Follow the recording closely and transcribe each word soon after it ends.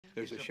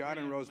There's a shot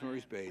in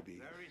Rosemary's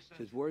Baby.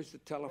 Says, where's the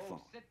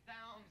telephone?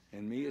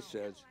 And Mia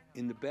says,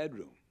 in the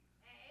bedroom.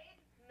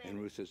 And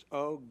Ruth says,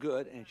 oh,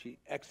 good, and she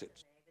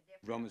exits.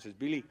 Roman says,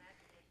 Billy,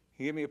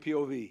 give me a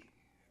POV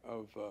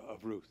of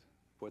Ruth.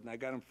 And I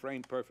got him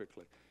framed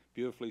perfectly.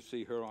 Beautifully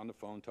see her on the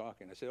phone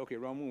talking. I said, okay,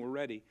 Roman, we're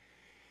ready.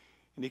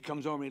 And he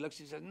comes over and he looks,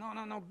 he says, no,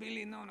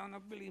 Billy, no,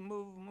 Billy,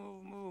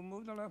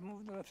 move to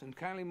the left, and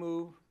kindly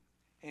move.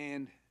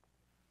 And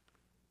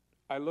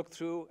I look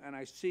through and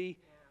I see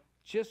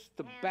just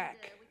the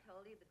back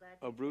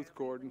of Ruth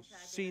Gordon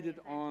seated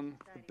on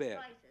the bed.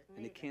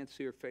 And he can't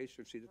see her face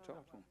or see the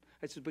telephone.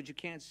 I said, but you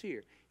can't see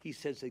her. He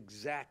says,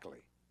 exactly.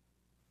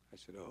 I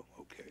said, oh,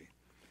 okay.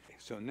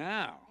 So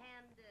now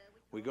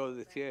we go to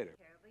the theater,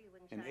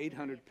 and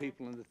 800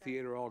 people in the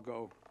theater all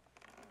go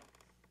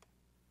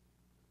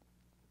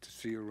to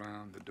see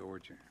around the door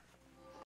jam.